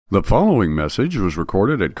The following message was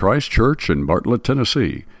recorded at Christ Church in Bartlett,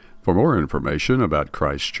 Tennessee. For more information about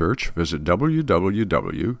Christ Church, visit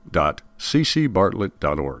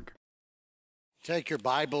www.ccbartlett.org. Take your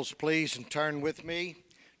Bibles, please, and turn with me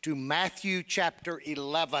to Matthew chapter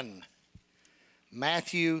 11.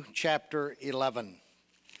 Matthew chapter 11.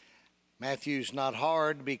 Matthew's not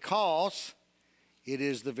hard because it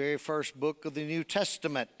is the very first book of the New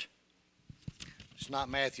Testament. It's not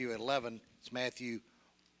Matthew 11, it's Matthew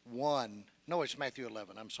 1. No, it's Matthew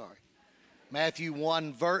 11, I'm sorry. Matthew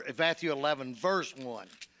 11, verse 1.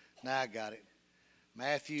 Now I got it.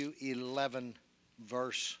 Matthew 11,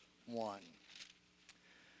 verse 1.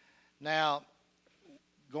 Now,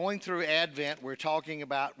 going through Advent, we're talking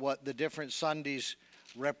about what the different Sundays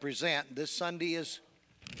represent. This Sunday is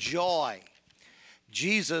joy.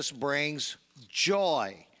 Jesus brings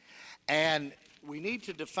joy. And we need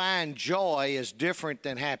to define joy as different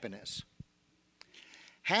than happiness.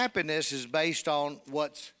 Happiness is based on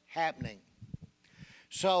what's happening.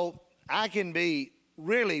 So I can be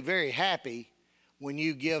really very happy when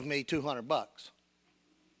you give me $200.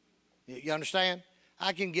 You understand?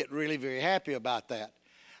 I can get really very happy about that.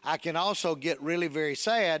 I can also get really very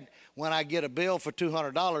sad when I get a bill for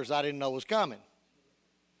 $200 I didn't know was coming.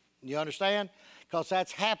 You understand? Because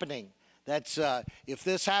that's happening. That's if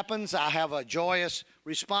this happens, I have a joyous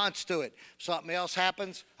response to it. If something else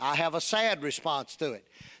happens, I have a sad response to it.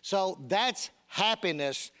 So that's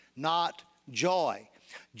happiness, not joy.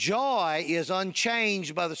 Joy is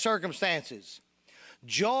unchanged by the circumstances.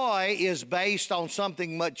 Joy is based on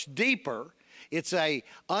something much deeper. It's a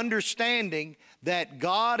understanding that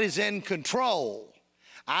God is in control.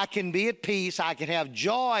 I can be at peace. I can have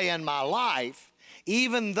joy in my life,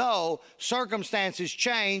 even though circumstances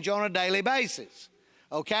change on a daily basis.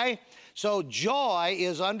 Okay? So joy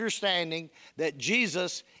is understanding that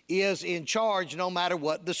Jesus is in charge no matter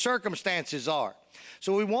what the circumstances are.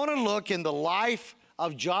 So we want to look in the life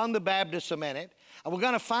of John the Baptist a minute. And we're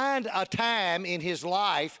going to find a time in his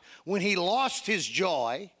life when he lost his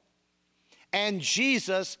joy and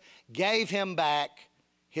Jesus gave him back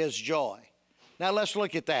his joy. Now let's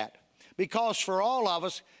look at that. Because for all of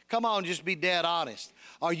us, come on, just be dead honest.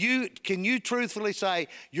 Can you truthfully say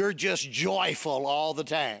you're just joyful all the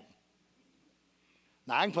time?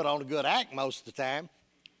 Now, I can put on a good act most of the time.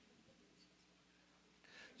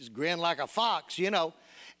 Just grin like a fox, you know.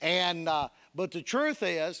 And but the truth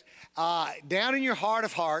is, down in your heart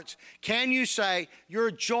of hearts, can you say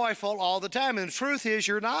you're joyful all the time? And the truth is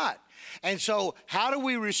you're not. And so how do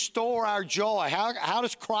we restore our joy? How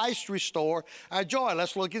does Christ restore our joy?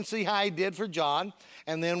 Let's look and see how he did for John,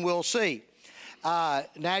 and then we'll see. Now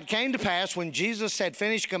it came to pass when Jesus had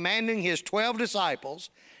finished commanding his 12 disciples,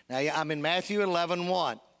 now I'm in Matthew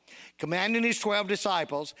 11:1, commanding his 12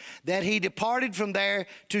 disciples, that he departed from there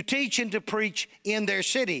to teach and to preach in their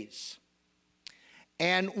cities.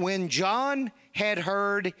 And when John had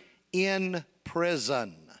heard in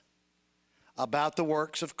prison about the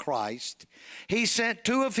works of Christ, he sent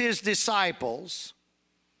 2 of his disciples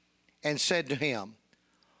and said to him,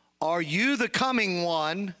 "Are you the coming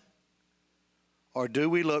one, or do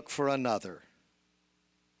we look for another?"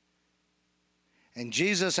 And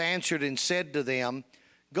Jesus answered and said to them,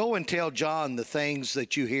 "Go and tell John the things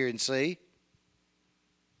that you hear and see.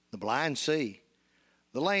 The blind see,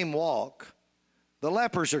 the lame walk, the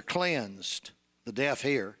lepers are cleansed, the deaf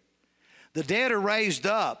hear, the dead are raised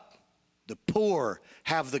up, the poor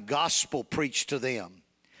have the gospel preached to them.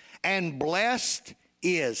 And blessed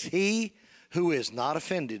is he who is not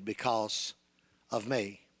offended because of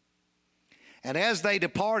me." And as they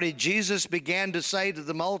departed, Jesus began to say to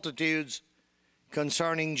the multitudes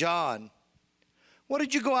concerning John, "What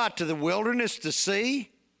did you go out to the wilderness to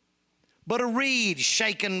see? But a reed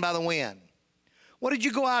shaken by the wind. What did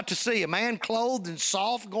you go out to see? A man clothed in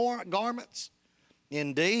soft garments?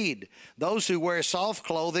 Indeed, those who wear soft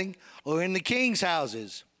clothing are in the king's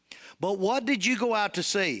houses. But what did you go out to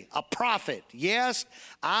see? A prophet. Yes,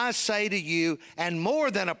 I say to you, and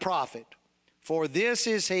more than a prophet. For this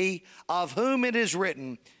is he of whom it is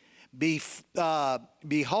written,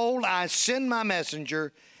 Behold, I send my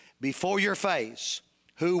messenger before your face,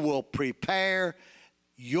 who will prepare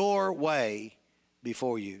your way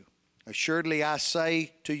before you. Assuredly, I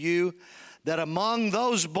say to you that among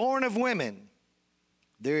those born of women,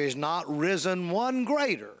 there is not risen one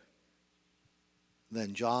greater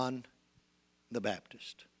than John the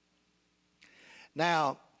Baptist."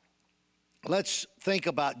 Now, let's think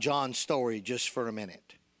about John's story just for a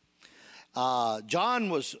minute. John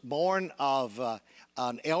was born of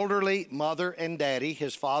an elderly mother and daddy.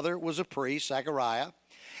 His father was a priest, Zechariah,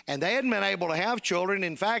 And they hadn't been able to have children.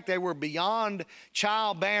 In fact, they were beyond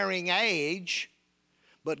childbearing age.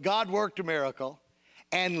 But God worked a miracle.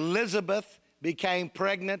 And Elizabeth became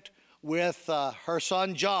pregnant with her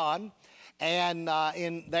son John. And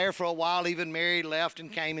in there for a while, even Mary left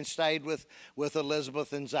and came and stayed with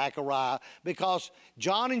Elizabeth and Zachariah, because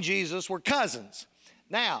John and Jesus were cousins.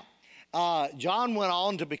 Now, John went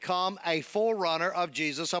on to become a forerunner of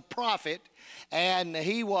Jesus, a prophet, and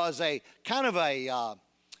he was a kind of a,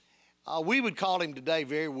 we would call him today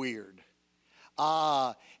very weird.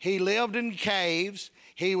 He lived in caves.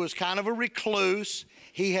 He was kind of a recluse.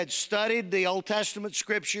 He had studied the Old Testament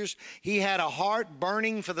scriptures. He had a heart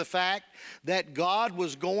burning for the fact that God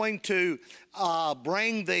was going to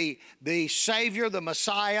bring the Savior, the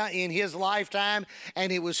Messiah, in his lifetime,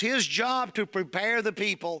 and it was his job to prepare the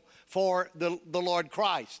people for the Lord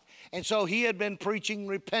Christ. And so he had been preaching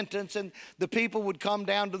repentance, and the people would come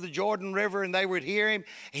down to the Jordan River and they would hear him.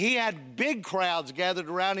 He had big crowds gathered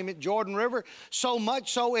around him at Jordan River, so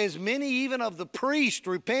much so as many even of the priests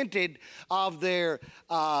repented of their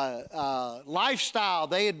lifestyle.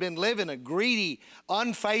 They had been living a greedy,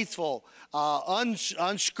 unfaithful,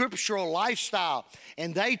 unscriptural lifestyle,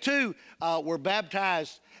 and they too were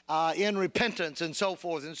baptized in repentance and so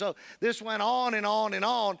forth. And so this went on and on and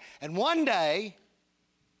on, and one day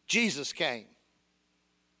Jesus came.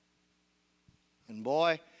 And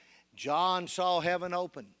boy, John saw heaven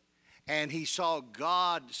open, and he saw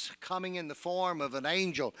God coming in the form of an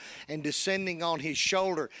angel and descending on his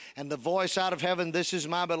shoulder, and the voice out of heaven, "This is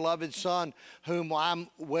my beloved Son, whom I'm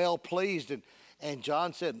well pleased." And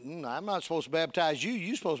John said, "I'm not supposed to baptize you.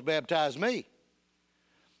 You're supposed to baptize me."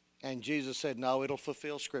 And Jesus said, "No, it'll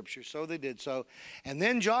fulfill Scripture." So they did so. And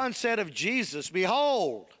then John said of Jesus,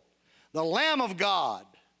 "Behold, the Lamb of God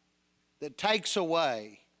that takes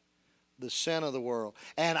away the sin of the world.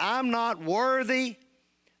 And I'm not worthy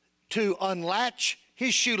to unlatch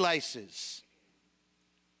his shoelaces.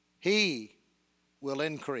 He will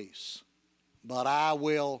increase, but I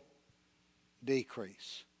will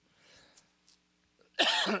decrease."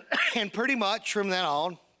 And pretty much from then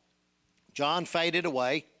on, John faded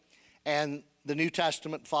away, and the New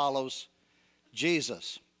Testament follows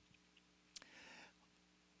Jesus.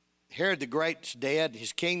 Herod the Great's dead.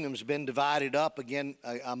 His kingdom's been divided up again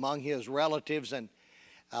among his relatives, and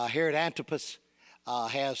Herod Antipas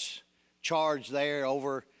has charge there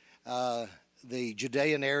over the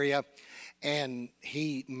Judean area, and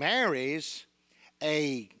he marries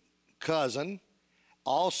a cousin,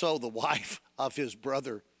 also the wife of his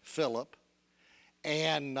brother Philip,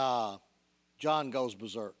 and John goes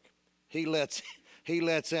berserk. He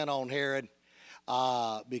lets in on Herod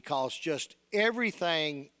because just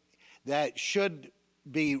everything that should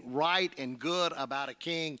be right and good about a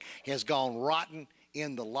king has gone rotten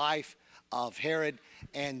in the life of Herod,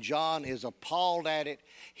 and John is appalled at it.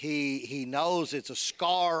 He knows it's a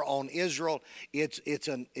scar on Israel. It's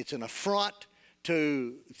an affront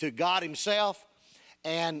to God himself,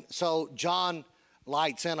 and so John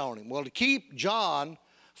lights in on him. Well, to keep John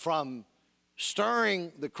from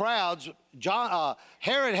stirring the crowds,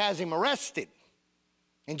 Herod has him arrested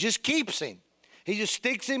and just keeps him. He just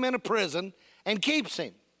sticks him in a prison and keeps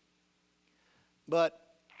him. But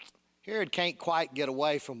Herod can't quite get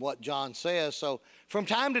away from what John says, so from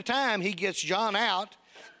time to time he gets John out,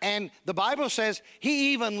 and the Bible says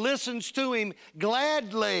he even listens to him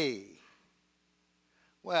gladly.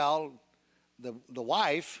 Well, the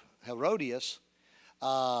wife, Herodias,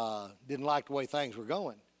 didn't like the way things were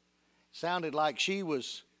going. Sounded like she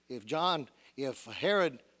was, if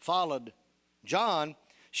Herod followed John,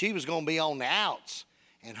 she was going to be on the outs,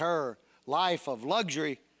 and her life of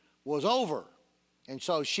luxury was over. And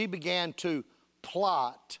so she began to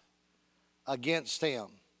plot against him.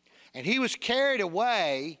 And he was carried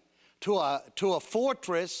away to a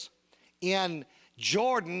fortress in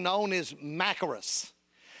Jordan known as Machaerus.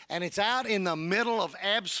 And it's out in the middle of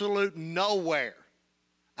absolute nowhere.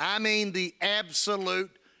 I mean the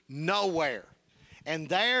absolute nowhere. And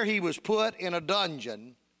there he was put in a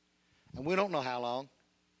dungeon, and we don't know how long.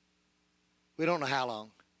 We don't know how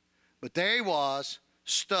long. But there he was,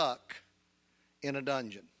 stuck in a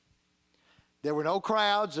dungeon. There were no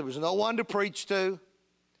crowds. There was no one to preach to.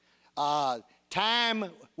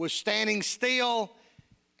 Time was standing still,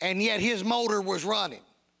 and yet his motor was running.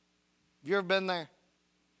 Have you ever been there?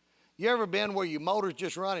 You ever been where your motor's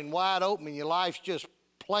just running wide open and your life's just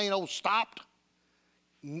plain old stopped?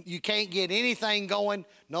 You can't get anything going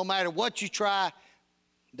no matter what you try.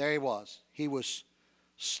 There he was. He was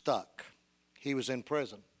stuck. He was in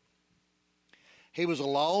prison. He was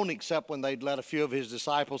alone except when they'd let a few of his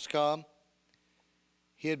disciples come.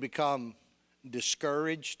 He had become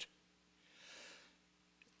discouraged.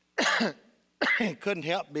 Couldn't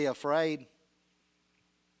help be afraid.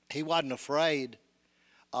 He wasn't afraid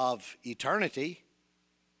of eternity.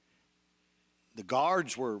 The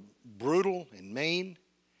guards were brutal and mean.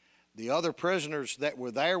 The other prisoners that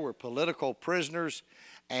were there were political prisoners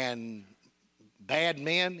and bad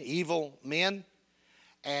men, evil men.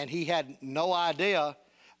 And he had no idea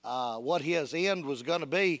what his end was going to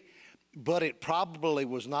be, but it probably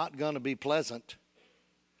was not going to be pleasant.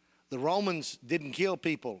 The Romans didn't kill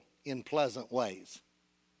people in pleasant ways.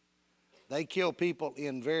 They killed people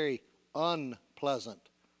in very unpleasant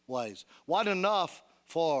ways. Wasn't enough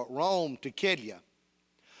for Rome to kill you.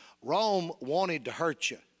 Rome wanted to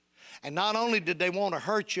hurt you. And not only did they want to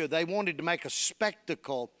hurt you, they wanted to make a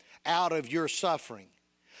spectacle out of your suffering.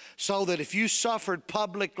 So that if you suffered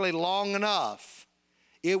publicly long enough,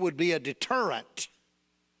 it would be a deterrent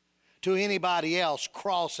to anybody else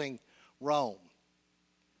crossing Rome.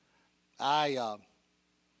 I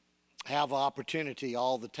have opportunity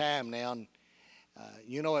all the time now. And,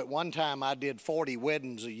 at one time I did 40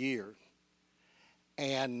 weddings a year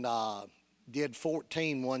and did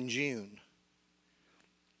 14 one June.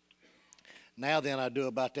 Now then I do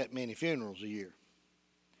about that many funerals a year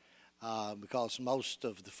because most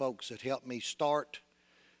of the folks that helped me start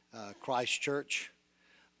Christ Church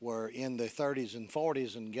were in their 30s and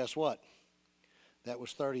 40s, and guess what? That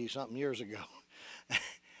was 30-something years ago.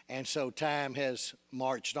 And so time has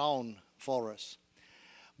marched on for us.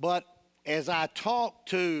 But as I talk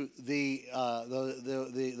to those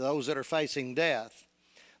that are facing death,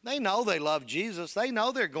 they know they love Jesus. They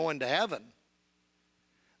know they're going to heaven.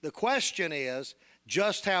 The question is,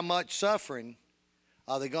 just how much suffering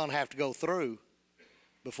are they going to have to go through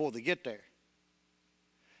before they get there?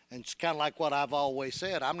 And it's kind of like what I've always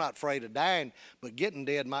said. I'm not afraid of dying, but getting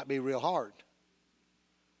dead might be real hard.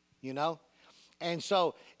 And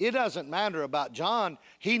so it doesn't matter about John.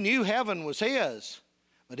 He knew heaven was his,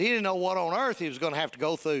 but he didn't know what on earth he was going to have to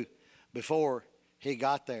go through before he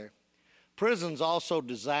got there. Prison's also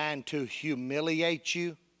designed to humiliate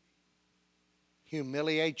you.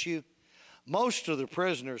 Humiliate you. Most of the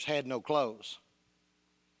prisoners had no clothes.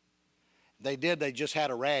 They just had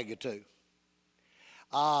a rag or two.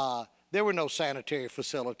 There were no sanitary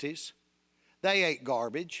facilities. They ate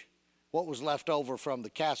garbage. What was left over from the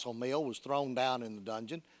castle meal was thrown down in the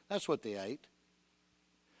dungeon. That's what they ate.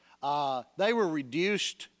 They were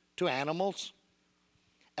reduced to animals,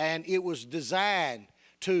 and it was designed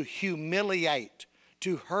to humiliate,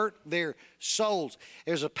 to hurt their souls.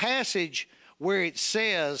 There's a passage where it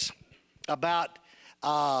says about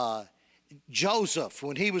Joseph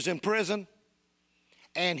when he was in prison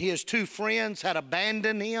and his two friends had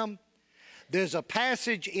abandoned him. There's a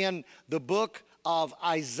passage in the book of of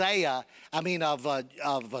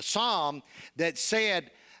Psalm that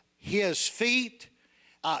said his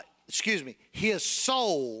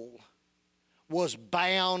soul was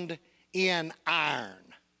bound in iron.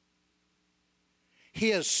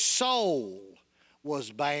 His soul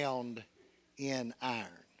was bound in iron.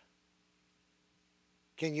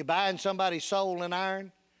 Can you bind somebody's soul in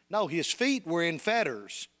iron? No, his feet were in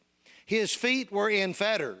fetters. His feet were in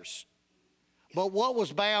fetters. But what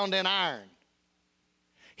was bound in iron?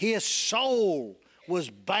 His soul was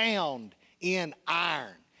bound in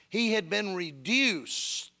iron. He had been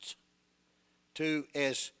reduced to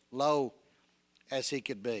as low as he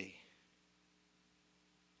could be.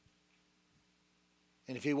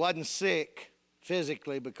 And if he wasn't sick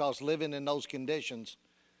physically, because living in those conditions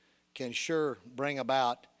can sure bring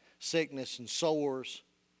about sickness and sores,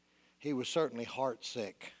 he was certainly heart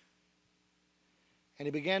sick. And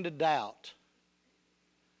he began to doubt,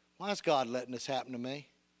 why is God letting this happen to me?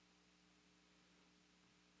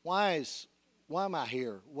 Why am I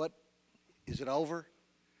here? What is it over?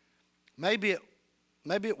 Maybe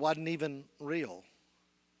it wasn't even real.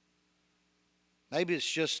 Maybe it's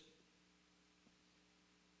just.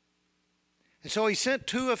 And so he sent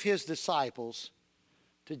two of his disciples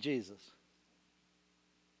to Jesus.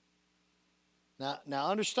 Now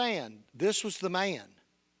understand, this was the man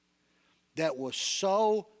that was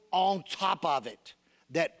so on top of it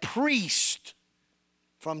that priests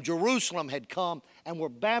from Jerusalem had come and were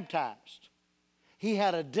baptized. He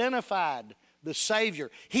had identified the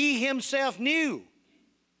Savior. He himself knew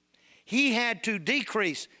he had to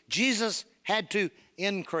decrease. Jesus had to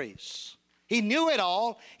increase. He knew it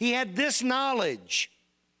all. He had this knowledge.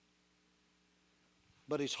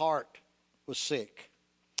 But his heart was sick.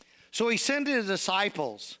 So he sent his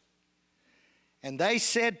disciples, and they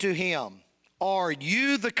said to him, "Are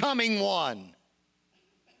you the coming one?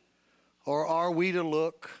 Or are we to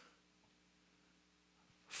look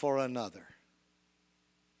for another?"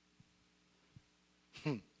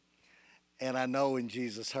 And I know when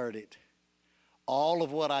Jesus heard it, all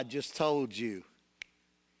of what I just told you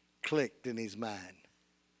clicked in his mind.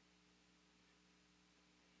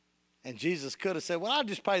 And Jesus could have said, well, I'll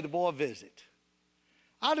just pay the boy a visit.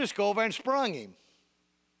 I'll just go over and sprung him.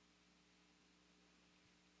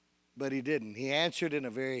 But he didn't. He answered in a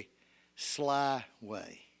very sly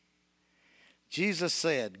way. Jesus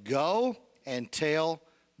said, go and tell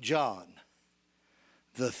John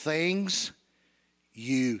the things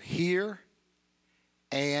you hear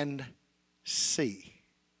and see.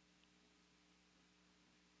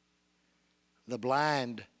 The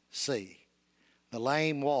blind see. The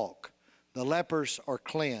lame walk. The lepers are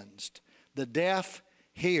cleansed. The deaf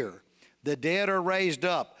hear. The dead are raised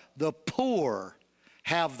up. The poor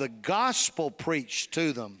have the gospel preached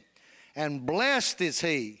to them. And blessed is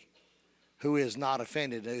he who is not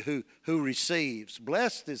offended, who receives.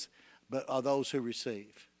 Blessed are those who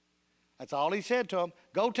receive. That's all he said to him.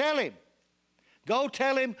 Go tell him. Go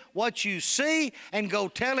tell him what you see and go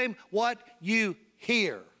tell him what you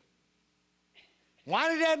hear. Why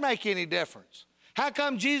did that make any difference? How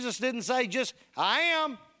come Jesus didn't say just, I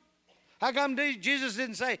am? How come Jesus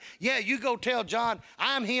didn't say, yeah, you go tell John,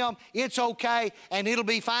 I'm him, it's okay, and it'll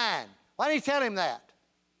be fine? Why did he tell him that?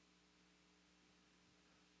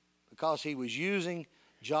 Because he was using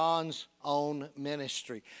John's own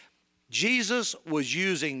ministry. Jesus was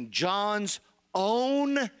using John's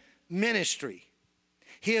own ministry,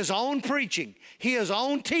 his own preaching, his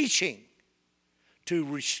own teaching to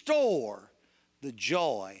restore the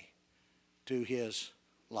joy to his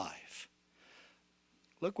life.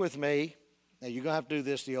 Look with me. Now, you're going to have to do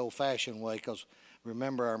this the old-fashioned way because,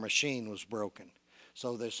 remember, our machine was broken.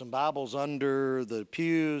 So there's some Bibles under the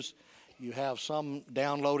pews. You have some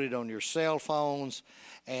downloaded on your cell phones.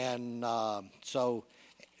 And so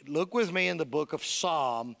look with me in the book of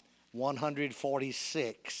Psalm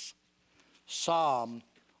 146. Psalm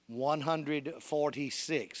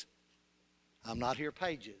 146. I'm not here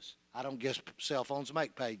pages. I don't guess cell phones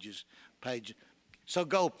make pages. So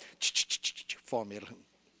go for me. It'll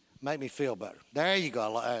make me feel better. There you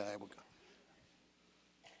go. There we go.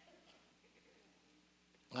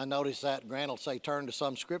 I noticed that Grant will say turn to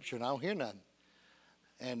some scripture and I don't hear nothing.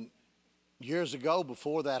 And years ago,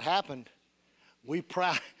 before that happened, we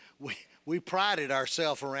prided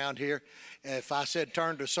ourselves around here. If I said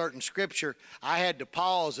turn to a certain scripture, I had to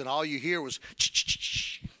pause and all you hear was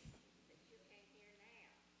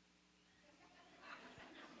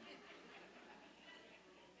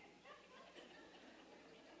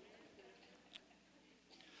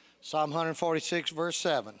Psalm 146, verse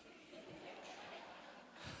 7.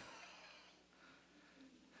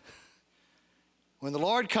 When the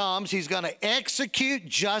Lord comes, he's going to execute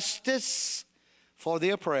justice for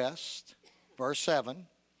the oppressed. Verse 7.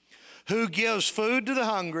 Who gives food to the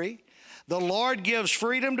hungry. The Lord gives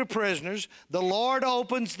freedom to prisoners. The Lord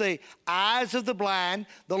opens the eyes of the blind.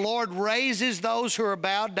 The Lord raises those who are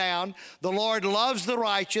bowed down. The Lord loves the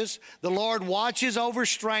righteous. The Lord watches over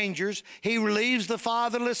strangers. He relieves the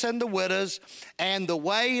fatherless and the widows. And the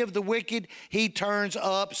way of the wicked he turns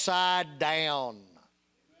upside down.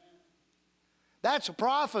 That's a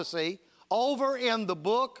prophecy over in the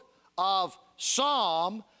book of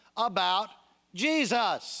Psalm about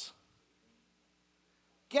Jesus.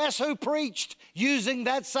 Guess who preached using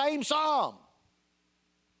that same psalm?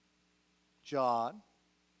 John.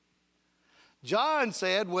 John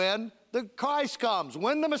said when the Christ comes,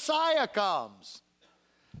 when the Messiah comes.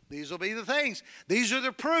 These will be the things. These are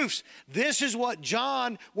the proofs. This is what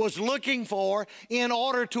John was looking for in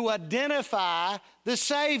order to identify the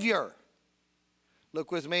Savior. Look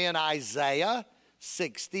with me in Isaiah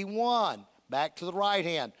 61. Back to the right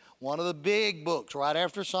hand. One of the big books right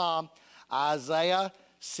after Psalm. Isaiah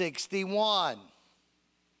 61.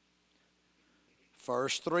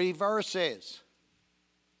 First 3 verses.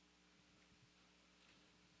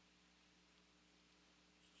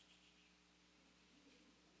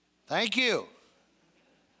 Thank you.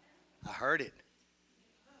 I heard it.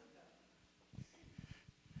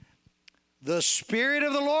 The Spirit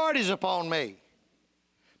of the Lord is upon me,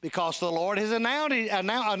 because the Lord has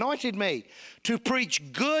anointed me to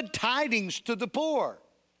preach good tidings to the poor.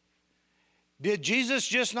 Did Jesus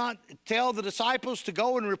just not tell the disciples to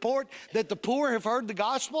go and report that the poor have heard the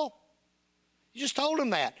gospel? He just told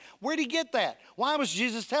them that. Where did he get that? Why was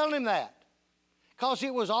Jesus telling him that? Because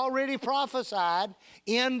it was already prophesied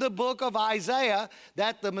in the book of Isaiah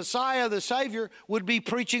that the Messiah, the Savior, would be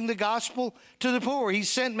preaching the gospel to the poor. He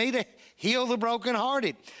sent me to heal the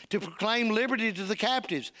brokenhearted, to proclaim liberty to the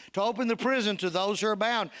captives, to open the prison to those who are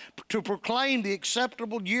bound, to proclaim the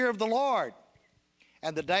acceptable year of the Lord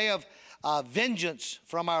and the day of vengeance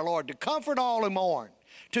from our Lord, to comfort all who mourn,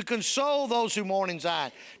 to console those who mourn in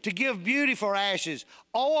Zion, to give beauty for ashes,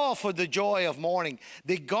 oil for the joy of mourning,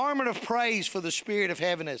 the garment of praise for the spirit of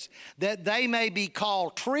heaviness, that they may be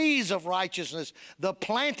called trees of righteousness, the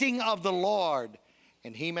planting of the Lord,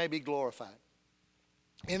 and he may be glorified.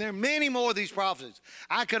 And there are many more of these prophecies.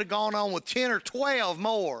 I could have gone on with 10 or 12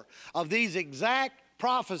 more of these exact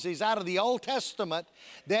prophecies out of the Old Testament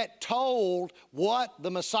that told what the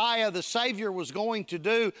Messiah, the Savior, was going to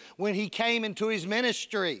do when he came into his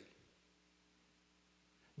ministry.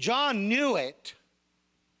 John knew it,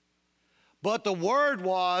 but the word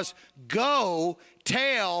was, go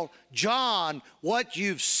tell John what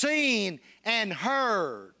you've seen and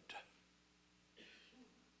heard.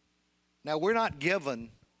 Now, we're not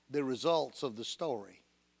given the results of the story.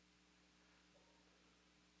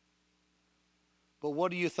 But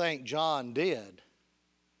what do you think John did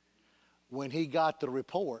when he got the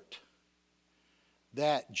report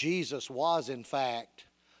that Jesus was, in fact,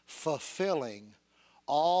 fulfilling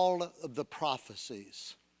all of the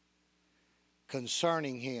prophecies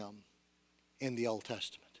concerning him in the Old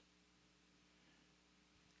Testament?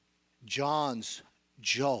 John's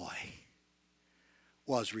joy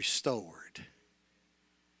was restored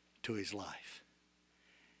to his life.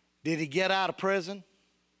 Did he get out of prison?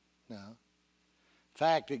 No. In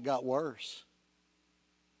fact, it got worse.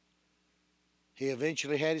 He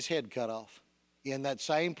eventually had his head cut off in that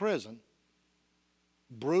same prison,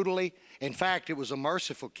 brutally. In fact, it was a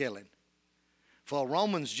merciful killing. For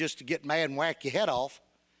Romans just to get mad and whack your head off,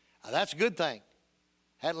 that's a good thing.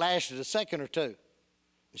 That lasted a second or two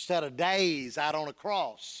instead of days out on a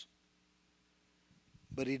cross.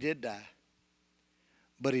 But he did die.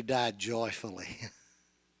 But he died joyfully.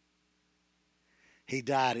 He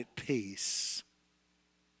died at peace.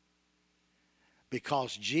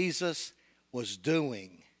 Because Jesus was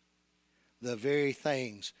doing the very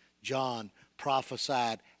things John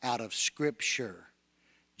prophesied out of Scripture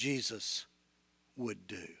Jesus would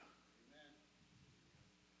do.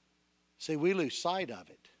 See, we lose sight of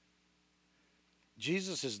it.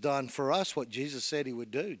 Jesus has done for us what Jesus said he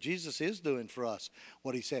would do. Jesus is doing for us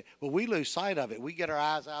what he said. But we lose sight of it. We get our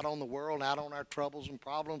eyes out on the world, out on our troubles and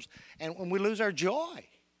problems, and when we lose our joy.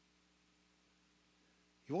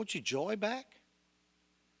 You want your joy back?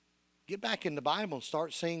 Get back in the Bible and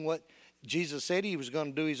start seeing what Jesus said he was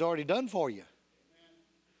going to do. He's already done for you.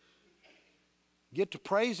 Get to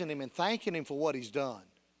praising him and thanking him for what he's done.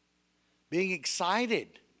 Being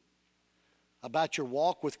excited about your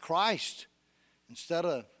walk with Christ instead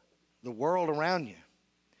of the world around you.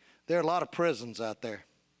 There are a lot of prisons out there.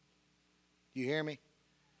 You hear me?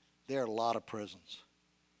 There are a lot of prisons.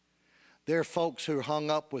 There are folks who are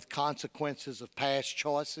hung up with consequences of past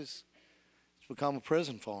choices. It's become a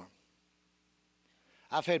prison for them.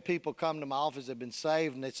 I've had people come to my office that have been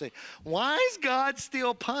saved and they say, why is God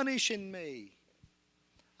still punishing me?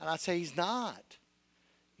 And I say, he's not.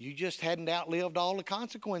 You just hadn't outlived all the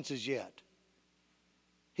consequences yet.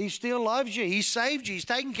 He still loves you. He saved you. He's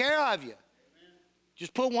taking care of you. Amen.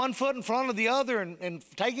 Just put one foot in front of the other and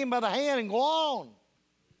take him by the hand and go on.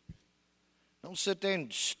 Don't sit there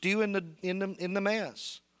and stew in the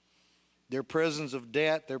mess. They're prisons of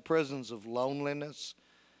debt. They're prisons of loneliness.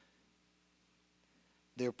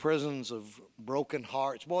 They're prisons of broken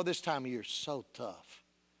hearts. Boy, this time of year is so tough.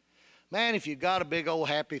 Man, if you've got a big old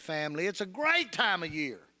happy family, it's a great time of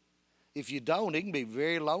year. If you don't, it can be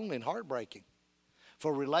very lonely and heartbreaking.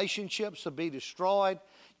 For relationships to be destroyed,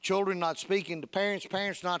 children not speaking to parents,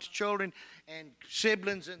 parents not to children, and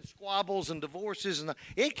siblings and squabbles and divorces. And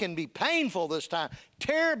it can be painful this time,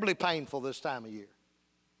 terribly painful this time of year.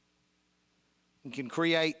 It can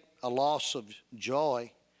create a loss of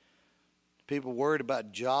joy. People worried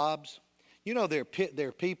about jobs. You know, there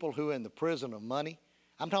are people who are in the prison of money.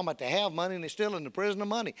 I'm talking about they have money and they're still in the prison of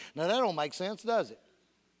money. Now, that don't make sense, does it?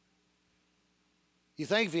 You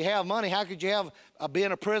think if you have money, how could you be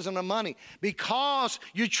in a prison of money? Because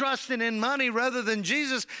you're trusting in money rather than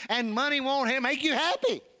Jesus, and money won't make you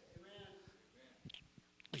happy.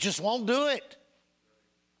 It just won't do it.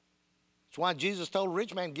 That's why Jesus told a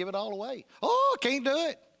rich man, give it all away. Oh, I can't do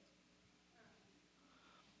it.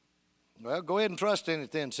 Well, go ahead and trust in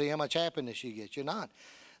it then. See how much happiness you get. You're not.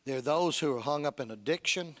 There are those who are hung up in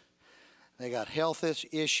addiction. They got health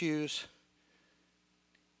issues.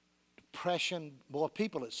 Depression. Boy,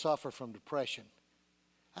 people that suffer from depression,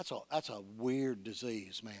 that's a weird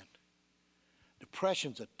disease, man.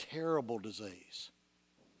 Depression's a terrible disease.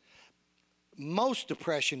 Most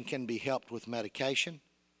depression can be helped with medication.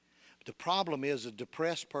 But the problem is a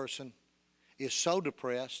depressed person is so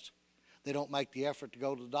depressed they don't make the effort to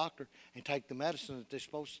go to the doctor and take the medicine that they're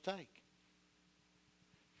supposed to take.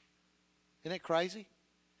 Isn't that crazy?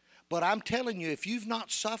 But I'm telling you, if you've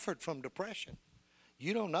not suffered from depression,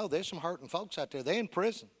 you don't know. There's some hurting folks out there. They're in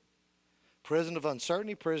prison. Prison of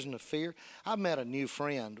uncertainty, prison of fear. I met a new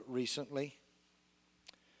friend recently.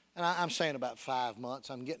 And I'm saying about 5 months.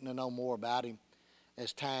 I'm getting to know more about him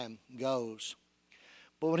as time goes.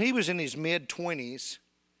 But when he was in his mid-20s,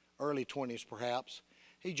 early 20s perhaps,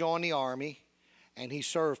 he joined the Army and he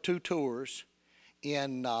served 2 tours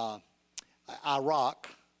in Iraq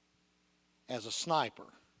as a sniper.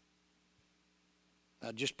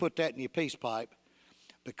 Now just put that in your peace pipe,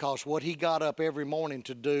 because what he got up every morning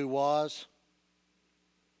to do was,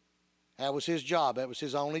 that was his job. That was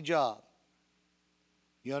his only job.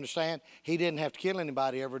 You understand? He didn't have to kill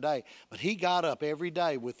anybody every day, but he got up every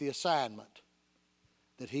day with the assignment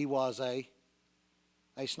that he was a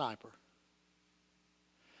sniper.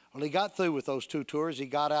 Well, he got through with those 2 tours. He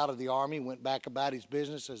got out of the Army, went back about his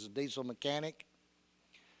business as a diesel mechanic.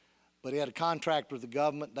 But he had a contract with the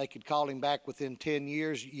government. They could call him back within 10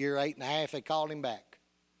 years. Year 8 and a half, they called him back.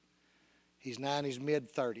 He's now in his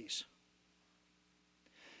mid-30s.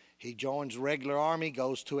 He joins the regular Army,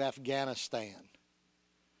 goes to Afghanistan.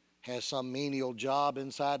 Has some menial job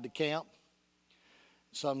inside the camp.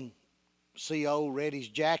 Some CO read his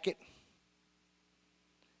jacket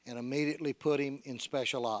and immediately put him in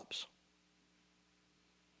special ops.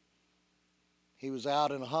 He was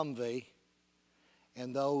out in a Humvee,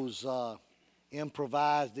 and those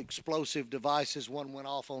improvised explosive devices, one went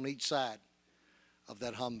off on each side of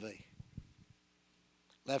that Humvee.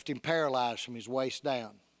 Left him paralyzed from his waist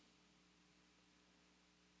down.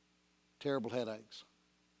 Terrible headaches.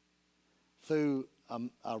 Through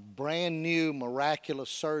a brand new miraculous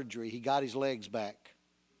surgery, he got his legs back.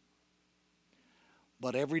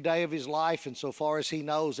 But every day of his life, and so far as he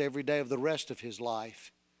knows, every day of the rest of his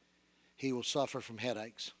life, he will suffer from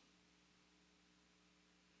headaches.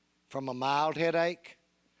 From a mild headache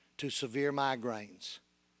to severe migraines.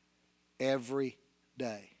 Every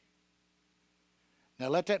day. Now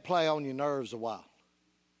let that play on your nerves a while.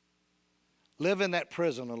 Live in that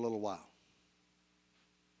prison a little while.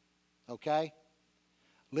 Okay?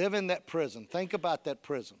 Live in that prison. Think about that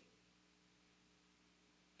prison.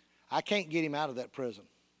 I can't get him out of that prison.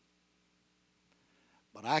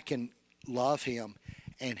 But I can love him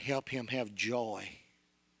and help him have joy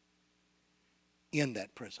in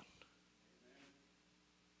that prison.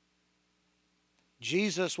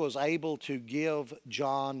 Jesus was able to give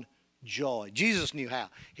John joy. Jesus knew how.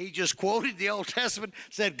 He just quoted the Old Testament,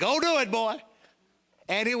 said, "Go do it, boy."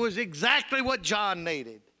 And it was exactly what John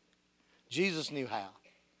needed. Jesus knew how.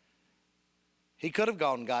 He could have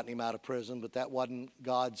gone and gotten him out of prison, but that wasn't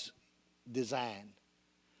God's design.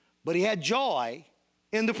 But he had joy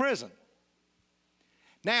in the prison.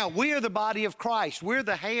 Now, we are the body of Christ. We're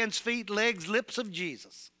the hands, feet, legs, lips of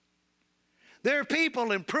Jesus. There are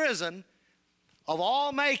people in prison of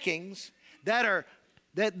all makings that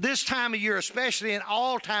this time of year, especially in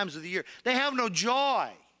all times of the year, they have no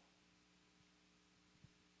joy.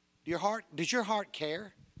 Does your heart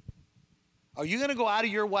care? Are you going to go out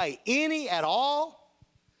of your way, any at all,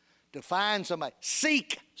 to find somebody,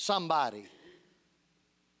 seek somebody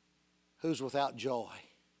who's without joy?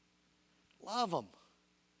 Love them.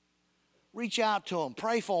 Reach out to them.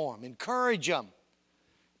 Pray for them. Encourage them.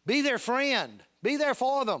 Be their friend. Be there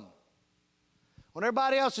for them. When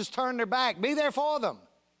everybody else has turned their back, be there for them.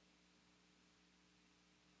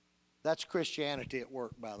 That's Christianity at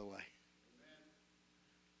work, by the way.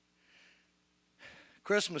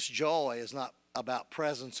 Christmas joy is not about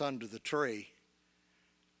presents under the tree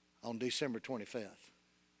on December 25th.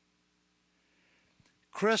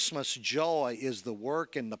 Christmas joy is the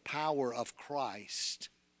work and the power of Christ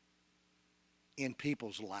in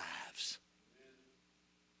people's lives.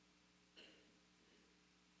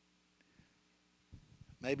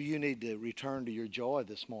 Maybe you need to return to your joy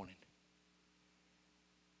this morning.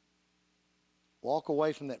 Walk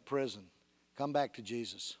away from that prison. Come back to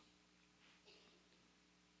Jesus.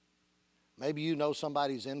 Maybe you know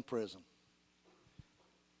somebody's in prison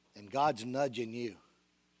and God's nudging you.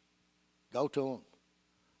 Go to them.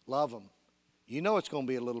 Love them. You know it's going to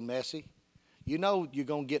be a little messy. You know you're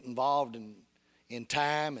going to get involved in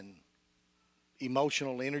time and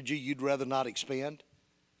emotional energy you'd rather not expend.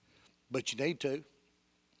 But you need to.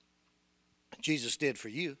 Jesus did for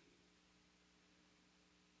you.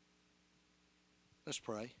 Let's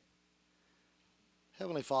pray.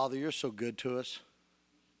 Heavenly Father, you're so good to us.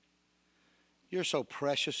 You're so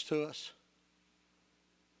precious to us.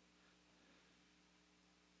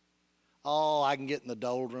 Oh, I can get in the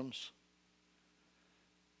doldrums.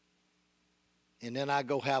 And then I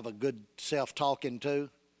go have a good self-talking to.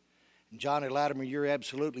 Johnny Latimer, you're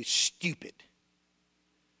absolutely stupid.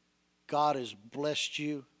 God has blessed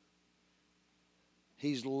you.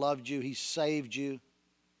 He's loved you. He's saved you.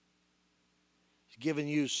 He's given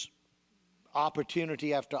you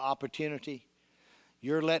opportunity after opportunity.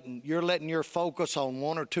 You're letting your focus on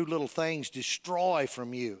one or two little things destroy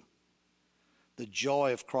from you the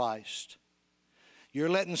joy of Christ. You're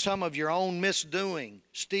letting some of your own misdoing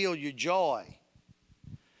steal your joy.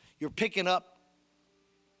 You're picking up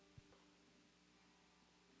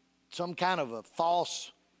some kind of a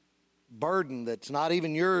false burden that's not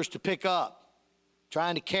even yours to pick up,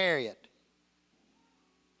 trying to carry it.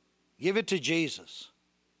 Give it to Jesus.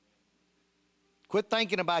 Quit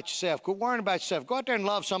thinking about yourself. Quit worrying about yourself. Go out there and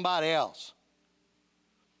love somebody else.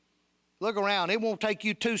 Look around. It won't take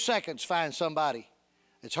you 2 seconds to find somebody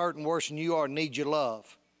that's hurting worse than you are and needs your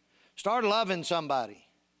love. Start loving somebody.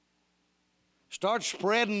 Start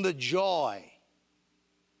spreading the joy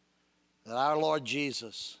that our Lord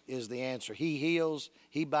Jesus is the answer. He heals.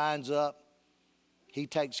 He binds up. He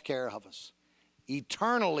takes care of us.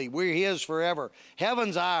 Eternally, we're His forever.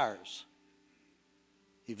 Heaven's ours.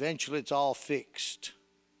 Eventually, it's all fixed.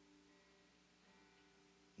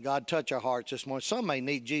 God, touch our hearts this morning. Some may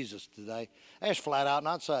need Jesus today. That's flat out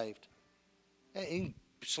not saved. You can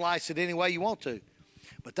slice it any way you want to.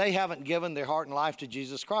 But they haven't given their heart and life to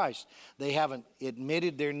Jesus Christ. They haven't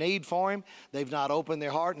admitted their need for Him. They've not opened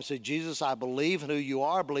their heart and said, Jesus, I believe who you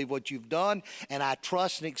are, I believe what you've done, and I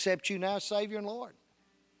trust and accept you now as Savior and Lord.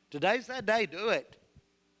 Today's that day. Do it.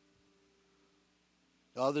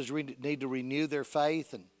 Others need to renew their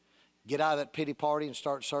faith and get out of that pity party and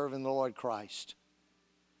start serving the Lord Christ.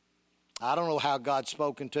 I don't know how God's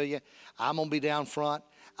spoken to you. I'm going to be down front.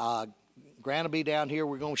 Grant will be down here.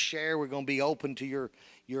 We're going to share. We're going to be open to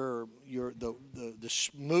the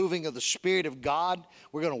moving of the Spirit of God.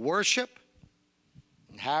 We're going to worship.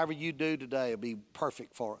 And however you do today will be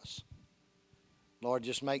perfect for us. Lord,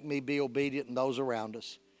 just make me be obedient and those around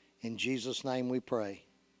us. In Jesus' name we pray.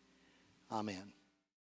 Amen.